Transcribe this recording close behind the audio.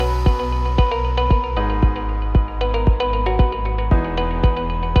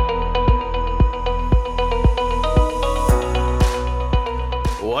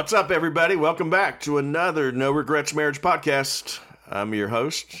What's up, everybody? Welcome back to another No Regrets Marriage podcast. I'm your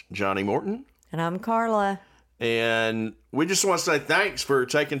host, Johnny Morton. And I'm Carla. And we just want to say thanks for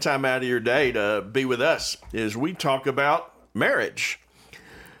taking time out of your day to be with us as we talk about marriage.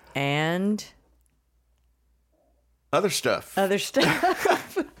 And other stuff. Well, Again, I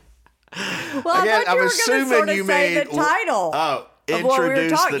thought you were going to sort of say the title.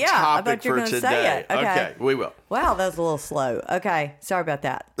 Introduce the topic for today. Say it. Okay, we will. Wow, that was a little slow. Okay, sorry about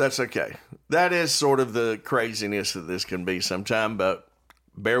that. That's okay. That is sort of the craziness that this can be sometime, but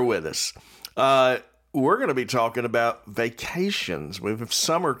bear with us. We're going to be talking about vacations. We have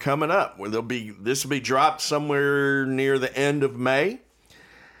summer coming up. Where this will be dropped somewhere near the end of May,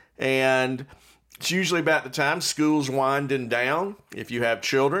 and it's usually about the time school's winding down if you have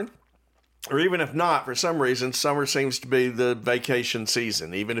children. Or even if not, for some reason, summer seems to be the vacation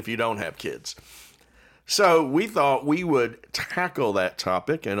season, even if you don't have kids. So we thought we would tackle that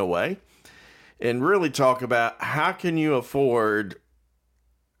topic in a way and really talk about how can you afford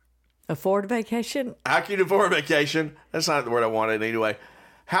vacation? How can you afford vacation? That's not the word I wanted anyway.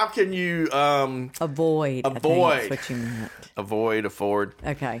 How can you avoid? I think that's what you meant. Afford.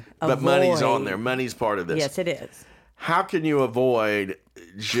 Okay. But money's on there. Money's part of this. Yes, it is. How can you avoid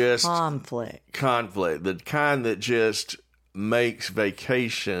just conflict, the kind that just makes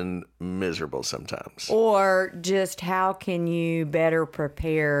vacation miserable sometimes? Or just how can you better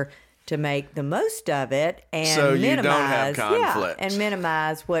prepare to make the most of it and so minimize, you don't have conflict. And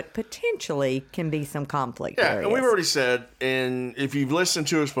minimize what potentially can be some conflict areas. And we've already said, and if you've listened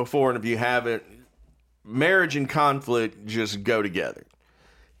to us before, and if you haven't, marriage and conflict just go together.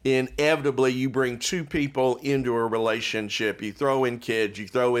 Inevitably, you bring two people into a relationship. You throw in kids, you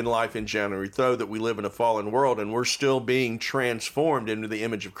throw in life in general, you throw that we live in a fallen world and we're still being transformed into the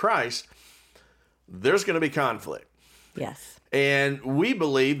image of Christ. There's going to be conflict. Yes. And we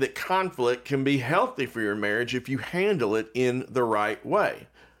believe that conflict can be healthy for your marriage if you handle it in the right way.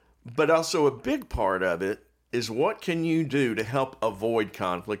 But also a big part of it is what can you do to help avoid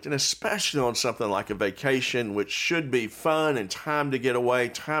conflict, and especially on something like a vacation, which should be fun and time to get away,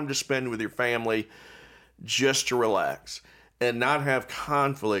 time to spend with your family, just to relax and not have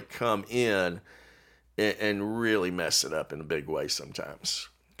conflict come in and really mess it up in a big way sometimes.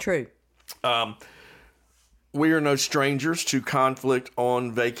 True. We are no strangers to conflict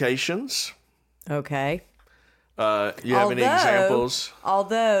on vacations. Okay. You have any examples?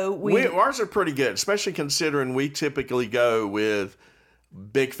 Although ours are pretty good, especially considering we typically go with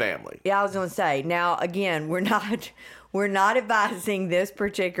big family. Yeah, I was going to say. Now, again, we're not advising this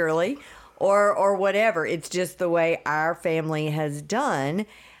particularly, or whatever. It's just the way our family has done.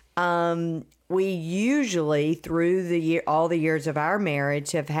 We usually, through all the years of our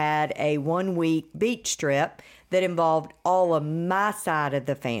marriage, have had a 1-week beach trip that involved all of my side of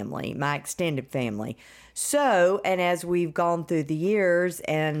the family, my extended family. So, and as we've gone through the years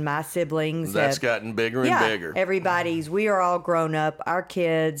and my siblings That's gotten bigger and bigger. We are all grown up. Our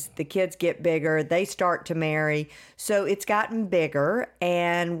kids, the kids get bigger. They start to marry. So it's gotten bigger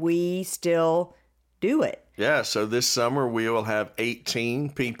and we still do it. Yeah, so this summer we will have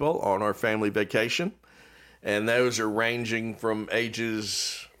 18 people on our family vacation. And those are ranging from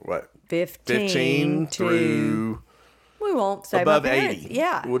ages, 15 through... We won't say above 80.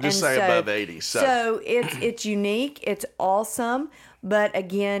 Yeah. We'll just say above 80. So it's unique. It's awesome. But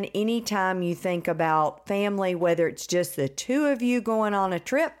again, anytime you think about family, whether it's just the two of you going on a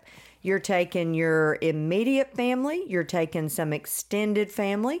trip, you're taking your immediate family, you're taking some extended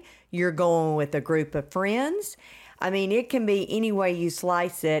family, you're going with a group of friends. I mean, it can be any way you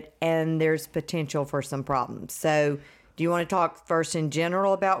slice it, and there's potential for some problems. So do you want to talk first in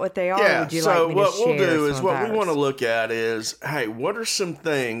general about what they are? Yeah, or would you so like me what to share we'll do is what ours? we want to look at is, hey, what are some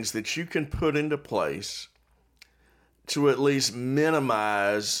things that you can put into place to at least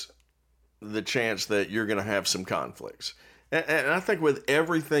minimize the chance that you're going to have some conflicts? And I think with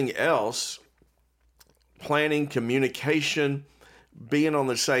everything else, planning, communication, being on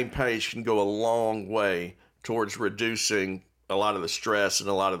the same page can go a long way towards reducing a lot of the stress and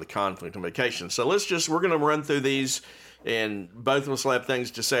a lot of the conflict on vacation. So we're going to run through these, and both of us will have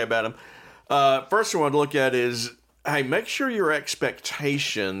things to say about them. First one I want to look at is, hey, make sure your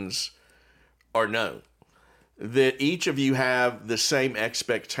expectations are known. That each of you have the same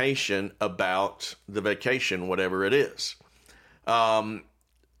expectation about the vacation, whatever it is. And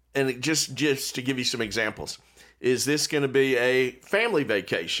just to give you some examples, is this going to be a family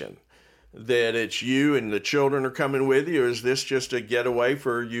vacation? That it's you and the children are coming with you, or is this just a getaway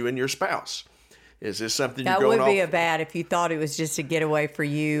for you and your spouse? Is this something you're going off? That would be bad if you thought it was just a getaway for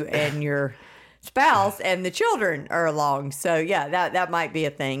you and your spouse and the children are along. So yeah, that might be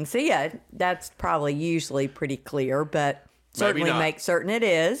a thing. So yeah, that's probably usually pretty clear, but certainly not. make certain it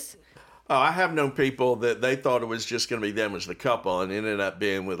is. Oh, I have known people that they thought it was just going to be them as the couple and ended up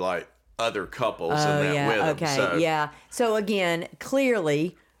being with like other couples and that yeah, with them. okay, So, yeah. So again,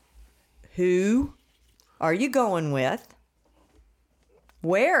 clearly, who are you going with?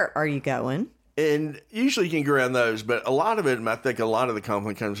 Where are you going? and usually you can go around those, but a lot of it, I think a lot of the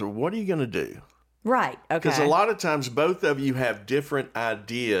conflict comes from what are you going to do? Right. Okay. Because a lot of times both of you have different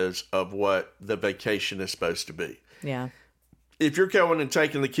ideas of what the vacation is supposed to be. Yeah. If you're going and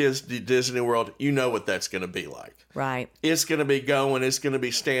taking the kids to Disney World, you know what that's going to be like. Right. It's going to be going. It's going to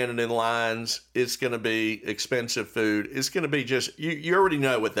be standing in lines. It's going to be expensive food. It's going to be just, you already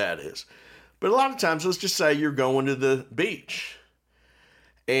know what that is. But a lot of times, let's just say you're going to the beach.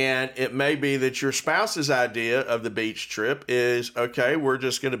 And it may be that your spouse's idea of the beach trip is, okay, we're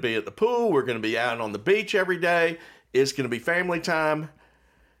just going to be at the pool. We're going to be out on the beach every day. It's going to be family time.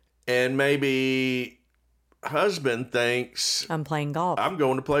 And maybe husband thinks, I'm playing golf. I'm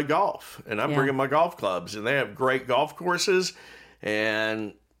going to play golf. And I'm bringing my golf clubs. And they have great golf courses.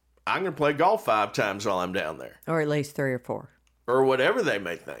 And I'm going to play golf 5 times while I'm down there. Or at least 3 or 4. Or whatever they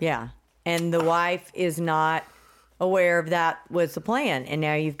may think. Yeah. And the wife is not aware of that was the plan. And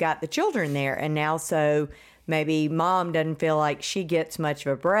now you've got the children there. And now so maybe mom doesn't feel like she gets much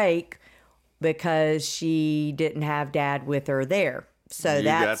of a break because she didn't have dad with her there. So You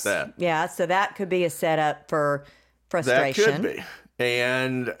that's got that. Yeah, so that could be a setup for frustration. That could be.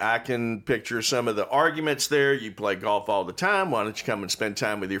 And I can picture some of the arguments there. You play golf all the time. Why don't you come and spend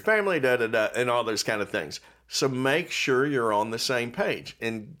time with your family? And all those kind of things. So make sure you're on the same page.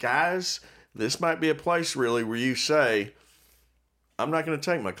 And guys, this might be a place really where you say, I'm not going to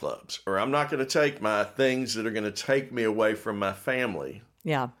take my clubs, or I'm not going to take my things that are going to take me away from my family.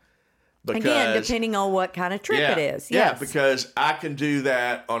 Yeah. Because, Again, depending on what kind of trip it is. Yeah, Yes. because I can do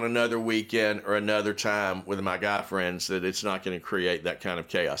that on another weekend or another time with my guy friends, that it's not going to create that kind of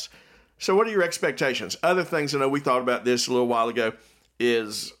chaos. So what are your expectations? Other things, I know we thought about this a little while ago,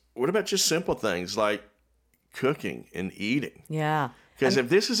 is what about just simple things like cooking and eating? Yeah. Because if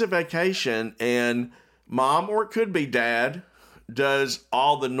this is a vacation and mom, or it could be dad, does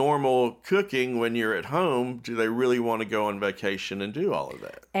all the normal cooking when you're at home, do they really want to go on vacation and do all of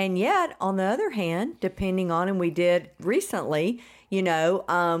that? And yet, on the other hand, depending on, and we did recently,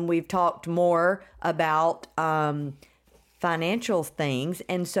 we've talked more about financial things.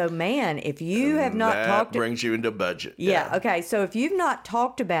 And so, man, if you have not that brings you into budget. Yeah. Okay. So if you've not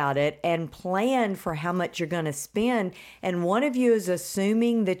talked about it and planned for how much you're going to spend, and one of you is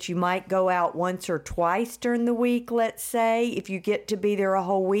assuming that you might go out once or twice during the week, let's say, if you get to be there a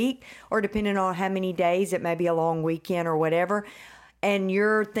whole week, or depending on how many days, it may be a long weekend or whatever, and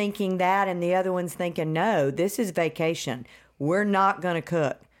you're thinking that, and the other one's thinking, no, this is vacation. We're not going to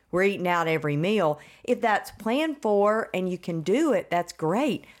cook. We're eating out every meal. If that's planned for and you can do it, that's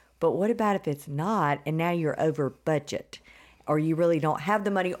great. But what about if it's not, and now you're over budget, or you really don't have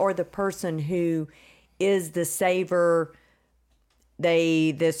the money, or the person who is the saver,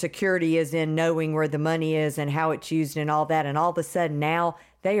 the security is in knowing where the money is and how it's used and all that, and all of a sudden now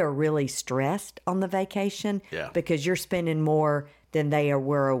they are really stressed on the vacation because you're spending more than they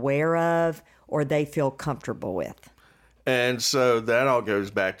were aware of or they feel comfortable with. And so that all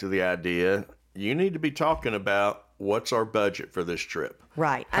goes back to the idea, you need to be talking about what's our budget for this trip.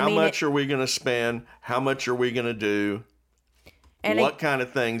 Right. How much are we going to spend? How much are we going to do? And what kind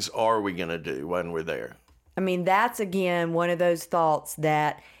of things are we going to do when we're there? I mean, that's, again, one of those thoughts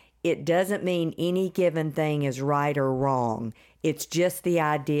that it doesn't mean any given thing is right or wrong. It's just the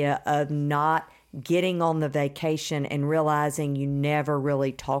idea of not getting on the vacation and realizing you never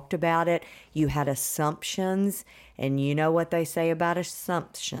really talked about it. You had assumptions, and you know what they say about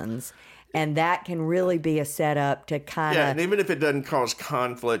assumptions. And that can really be a setup to kind of... Yeah, and even if it doesn't cause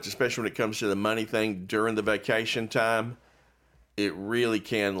conflict, especially when it comes to the money thing during the vacation time, it really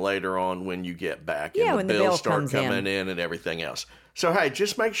can later on when you get back and when the the bills bill start comes coming in and everything else. So, hey,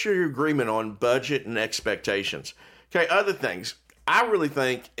 just make sure you're agreement on budget and expectations. Okay, other things. I really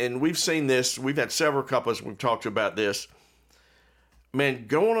think, and we've seen this, we've had several couples we've talked about this, man,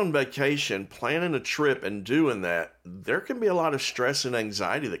 going on vacation, planning a trip and doing that, there can be a lot of stress and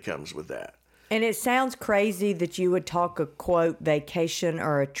anxiety that comes with that. And it sounds crazy that you would talk a, quote, vacation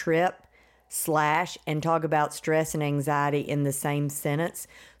or a trip / and talk about stress and anxiety in the same sentence.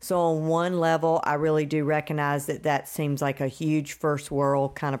 So on one level, I really do recognize that seems like a huge first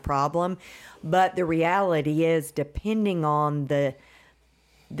world kind of problem. But the reality is, depending on the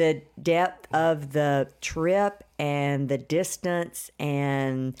the depth of the trip and the distance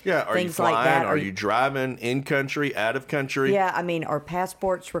and Yeah, are you things flying? like that. Are you driving in country, out of country? Yeah, I mean, are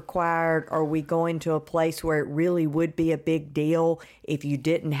passports required? Are we going to a place where it really would be a big deal if you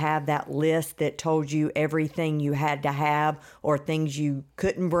didn't have that list that told you everything you had to have or things you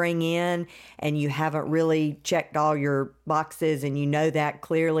couldn't bring in, and you haven't really checked all your boxes and you know that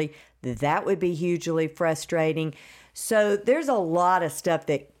clearly? That would be hugely frustrating. So there's a lot of stuff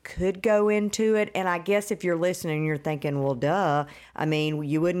that could go into it. And I guess if you're listening, you're thinking, well, duh. I mean,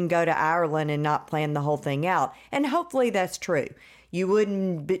 you wouldn't go to Ireland and not plan the whole thing out. And hopefully that's true. You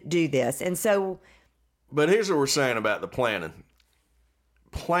wouldn't do this. And so. But here's what we're saying about the planning.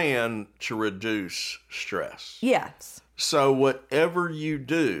 Plan to reduce stress. Yes. So whatever you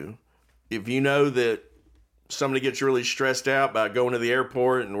do, if you know that somebody gets really stressed out by going to the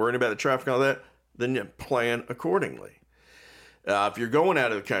airport and worrying about the traffic and all that, then you plan accordingly. If you're going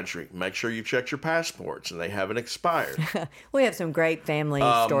out of the country, make sure you've checked your passports and they haven't expired. We have some great family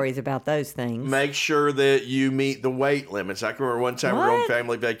stories about those things. Make sure that you meet the weight limits. I can remember one time we were on What?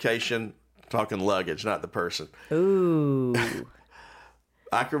 family vacation, talking luggage, not the person. Ooh.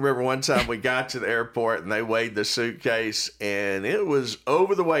 I can remember one time we got to the airport and they weighed the suitcase and it was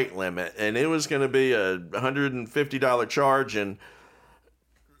over the weight limit and it was going to be a $150 charge, and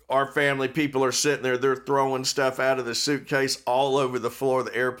our family people are sitting there, they're throwing stuff out of the suitcase all over the floor of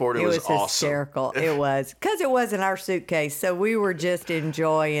the airport. It was awesome. Hysterical. It was. Because it wasn't our suitcase. So we were just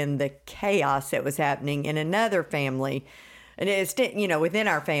enjoying the chaos that was happening in another family. And it's, within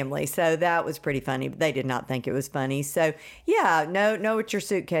our family. So that was pretty funny. They did not think it was funny. So, yeah, know what your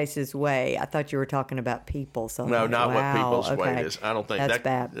suitcases weigh. I thought you were talking about people. So No, not what wow, people's okay. weight is. I don't think That's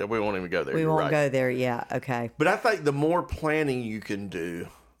bad. We won't even go there. We You're won't right. go there. Yeah, okay. But I think the more planning you can do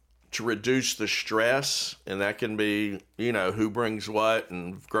to reduce the stress, and that can be, who brings what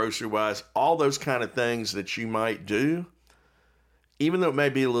and grocery wise, all those kind of things that you might do, even though it may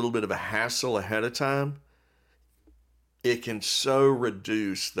be a little bit of a hassle ahead of time, it can so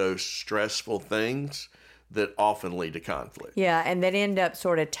reduce those stressful things that often lead to conflict. Yeah, and that end up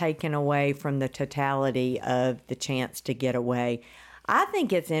sort of taken away from the totality of the chance to get away. I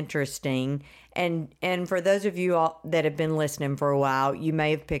think it's interesting, and for those of you all that have been listening for a while, you may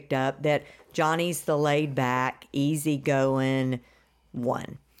have picked up that Johnny's the laid-back, easygoing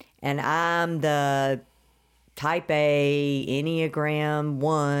one, and I'm the type A, Enneagram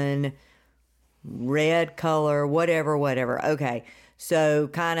 1, red color, whatever. Okay, so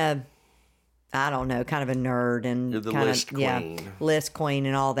kind of, I don't know, kind of a nerd and You're the kind list of, yeah, queen. list queen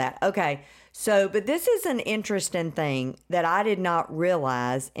and all that. Okay, so, but this is an interesting thing that I did not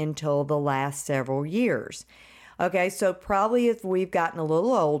realize until the last several years. Okay, so probably if we've gotten a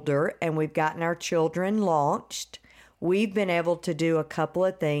little older and we've gotten our children launched, we've been able to do a couple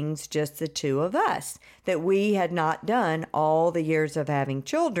of things, just the two of us, that we had not done all the years of having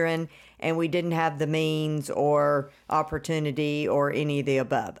children, and we didn't have the means or opportunity or any of the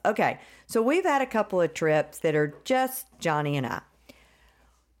above. Okay, so we've had a couple of trips that are just Johnny and I.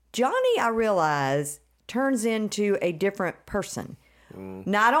 Johnny, I realize, turns into a different person.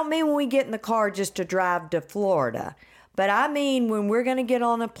 Now, I don't mean when we get in the car just to drive to Florida, but I mean when we're going to get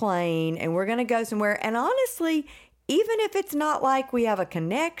on a plane and we're going to go somewhere. And honestly, even if it's not like we have a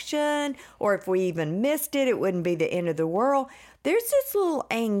connection or if we even missed it, it wouldn't be the end of the world. There's this little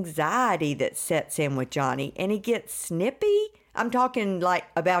anxiety that sets in with Johnny, and he gets snippy. I'm talking like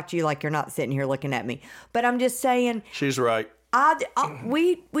about you, like you're not sitting here looking at me, but I'm just saying. She's right.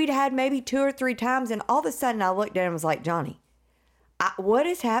 We'd had maybe 2 or 3 times, and all of a sudden I looked at him and was like, Johnny, what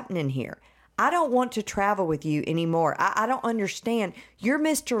is happening here? I don't want to travel with you anymore. I don't understand. You're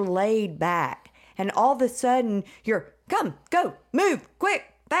Mr. Laid Back, and all of a sudden you're, come, go, move,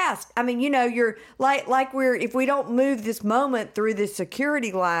 quick, fast. I mean, you're like if we don't move this moment through the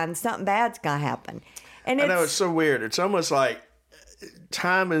security line, something bad's gonna happen. And I know, it's so weird. It's almost like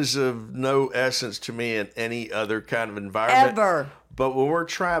time is of no essence to me in any other kind of environment. Ever. But when we're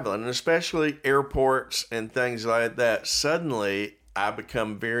traveling, and especially airports and things like that, suddenly I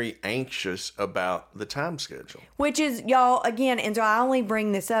become very anxious about the time schedule. Which is, y'all, again, and so I only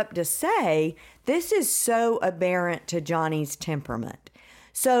bring this up to say this is so aberrant to Johnny's temperament.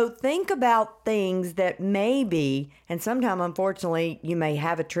 So think about things that maybe, and sometime, unfortunately, you may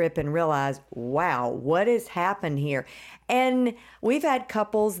have a trip and realize, wow, what has happened here? And we've had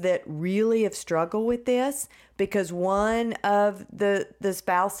couples that really have struggled with this because one of the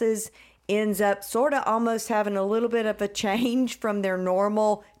spouses ends up sort of almost having a little bit of a change from their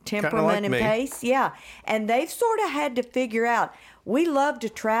normal temperament like and me. pace. Yeah. And they've sort of had to figure out, we love to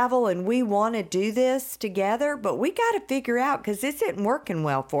travel and we want to do this together, but we got to figure out, because this isn't working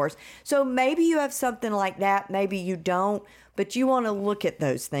well for us. So maybe you have something like that, maybe you don't, but you want to look at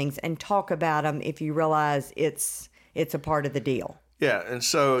those things and talk about them if you realize it's a part of the deal. Yeah, and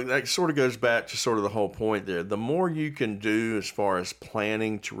so that sort of goes back to sort of the whole point there. The more you can do as far as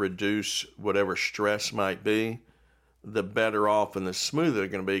planning to reduce whatever stress might be, the better off and the smoother they're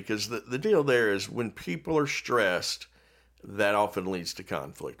going to be. Because the deal there is when people are stressed, that often leads to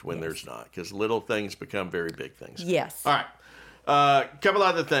conflict when there's not. Because little things become very big things. Yes. All right. Couple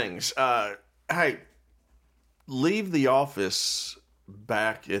other things. Hey, leave the office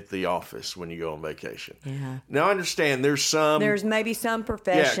back at the office when you go on vacation. Yeah. Now, I understand there's maybe some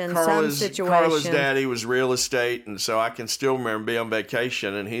professions, some Carla's situations. daddy was real estate, and so I can still remember being on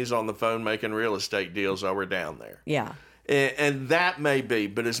vacation, and he's on the phone making real estate deals while we're down there. Yeah. And that may be,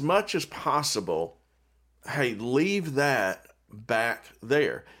 but as much as possible, hey, leave that back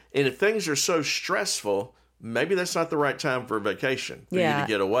there. And if things are so stressful, maybe that's not the right time for a vacation for you to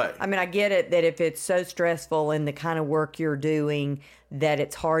get away. I mean, I get it that if it's so stressful in the kind of work you're doing that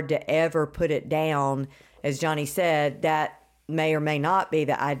it's hard to ever put it down, as Johnny said, that may or may not be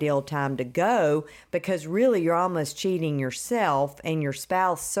the ideal time to go, because really you're almost cheating yourself and your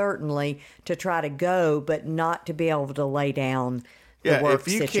spouse certainly to try to go, but not to be able to lay down the work if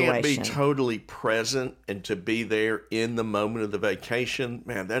you situation. can't be totally present and to be there in the moment of the vacation,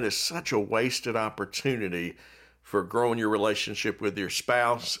 man, that is such a wasted opportunity for growing your relationship with your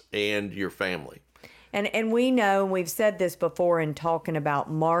spouse and your family. And we know, and we've said this before in talking about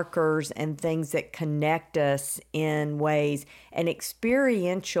markers and things that connect us in ways, and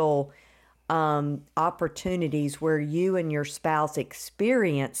experiential opportunities where you and your spouse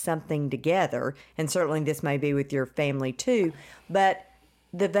experience something together, and certainly this may be with your family too, but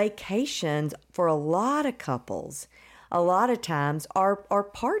the vacations for a lot of couples, a lot of times are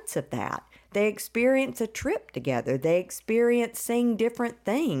parts of that. They experience a trip together. They experience seeing different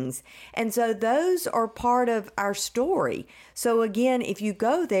things. And so those are part of our story. So again, if you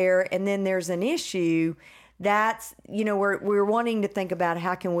go there and then there's an issue, that's, we're wanting to think about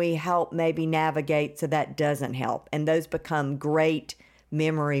how can we help maybe navigate so that doesn't help. And those become great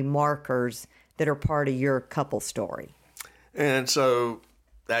memory markers that are part of your couple story. And so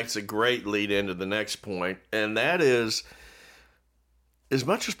that's a great lead into the next point. And that is, as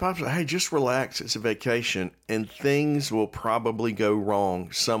much as possible, hey, just relax. It's a vacation, and things will probably go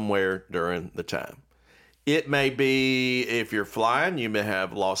wrong somewhere during the time. It may be, if you're flying, you may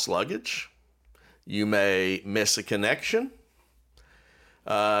have lost luggage. You may miss a connection.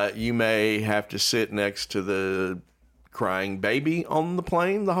 You may have to sit next to the crying baby on the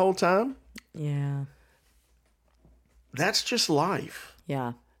plane the whole time. Yeah. That's just life.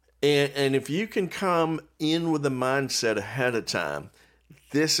 Yeah. And if you can come in with the mindset ahead of time,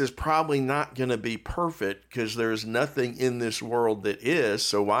 this is probably not going to be perfect because there's nothing in this world that is.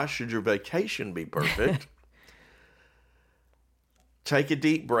 So why should your vacation be perfect? Take a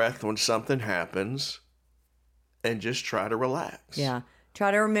deep breath when something happens and just try to relax. Yeah.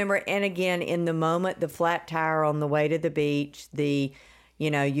 Try to remember. And again, in the moment, the flat tire on the way to the beach,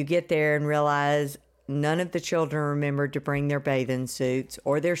 you get there and realize none of the children remembered to bring their bathing suits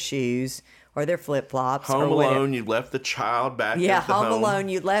or their shoes or their flip-flops. Home alone, you left the child back at the home. Home alone,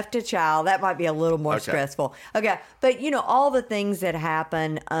 you left a child. That might be a little more stressful. Okay, but all the things that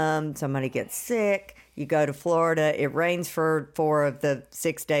happen, somebody gets sick, you go to Florida, it rains for 4 of the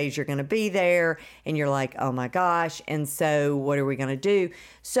 6 days you're going to be there, and you're like, oh my gosh, and so what are we going to do?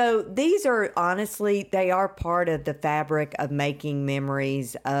 So these are, honestly, they are part of the fabric of making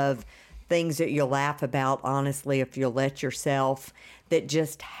memories, of things that you'll laugh about, honestly, if you'll let yourself, that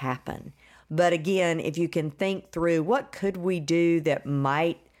just happen. But again, if you can think through what could we do that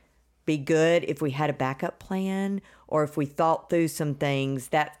might be good if we had a backup plan, or if we thought through some things,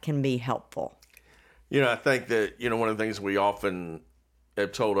 that can be helpful. I think that, one of the things we often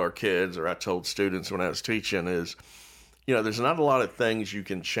have told our kids, or I told students when I was teaching, is, there's not a lot of things you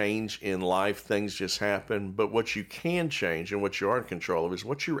can change in life. Things just happen. But what you can change and what you are in control of is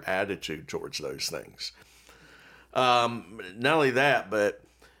what's your attitude towards those things. Not only that, but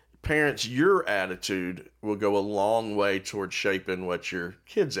parents, your attitude will go a long way towards shaping what your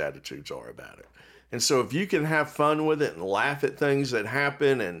kids' attitudes are about it. And so if you can have fun with it and laugh at things that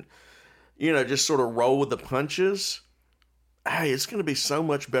happen and, just sort of roll with the punches, hey, it's going to be so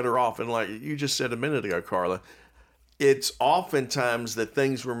much better off. And like you just said a minute ago, Carla, it's oftentimes the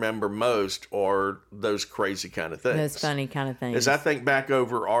things remember most are those crazy kind of things. Those funny kind of things. As I think back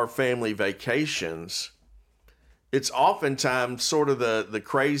over our family vacations, it's oftentimes sort of the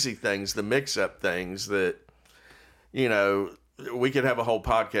crazy things, the mix-up things that, you know, we could have a whole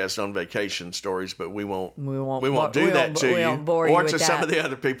podcast on vacation stories, but we won't do that to you or to some of the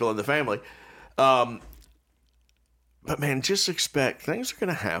other people in the family. But man, just expect things are going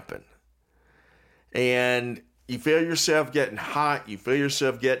to happen. And you feel yourself getting hot, you feel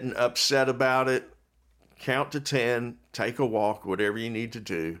yourself getting upset about it, count to 10, take a walk, whatever you need to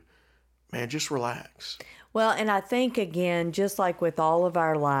do. Man, just relax. Well, and I think, again, just like with all of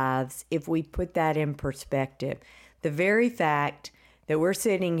our lives, if we put that in perspective, the very fact that we're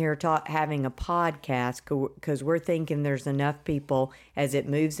sitting here having a podcast because we're thinking there's enough people as it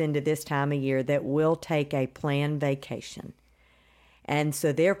moves into this time of year that will take a planned vacation. And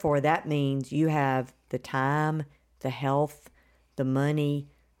so therefore that means you have the time, the health, the money,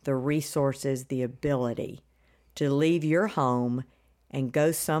 the resources, the ability to leave your home and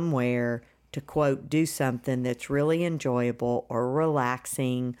go somewhere to, quote, do something that's really enjoyable or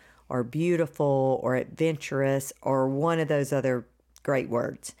relaxing or beautiful or adventurous or one of those other great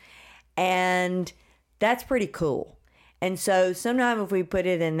words. And that's pretty cool. And so sometimes if we put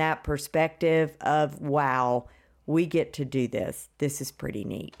it in that perspective of, wow, we get to do this. This is pretty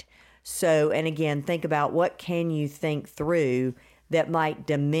neat. So, and again, think about what can you think through that might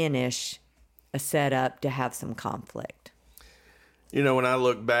diminish a setup to have some conflict. You know, when I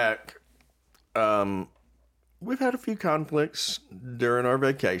look back, we've had a few conflicts during our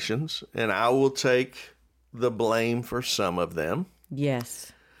vacations, and I will take the blame for some of them.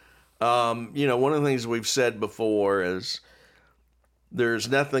 Yes. You know, one of the things we've said before is there's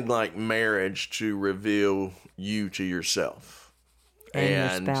nothing like marriage to reveal you to yourself.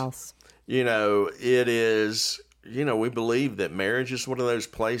 And your spouse. You know, it is, you know, we believe that marriage is one of those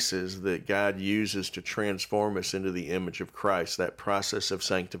places that God uses to transform us into the image of Christ, that process of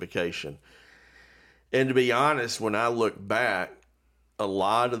sanctification. And to be honest, when I look back, a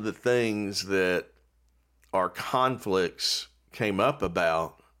lot of the things that our conflicts came up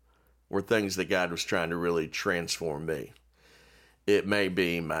about were things that God was trying to really transform me. It may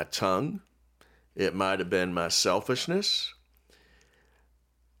be my tongue. It might have been my selfishness.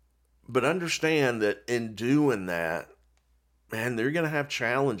 But understand that in doing that, man, they're going to have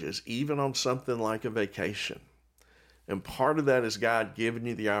challenges, even on something like a vacation. And part of that is God giving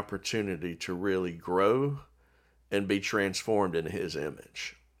you the opportunity to really grow and be transformed into His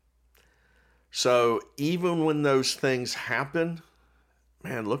image. So even when those things happen,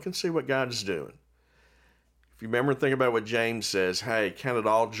 man, look and see what God is doing. If you remember, think about what James says, hey, count it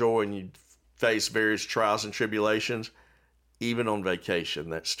all joy when you face various trials and tribulations. Even on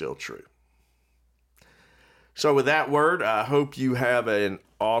vacation, that's still true. So with that word, I hope you have an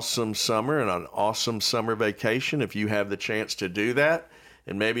awesome summer and an awesome summer vacation if you have the chance to do that.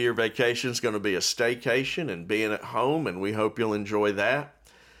 And maybe your vacation is going to be a staycation and being at home, and we hope you'll enjoy that.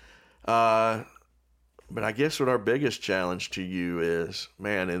 But I guess what our biggest challenge to you is,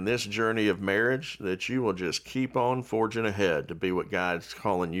 man, in this journey of marriage, that you will just keep on forging ahead to be what God's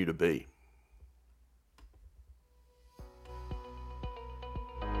calling you to be.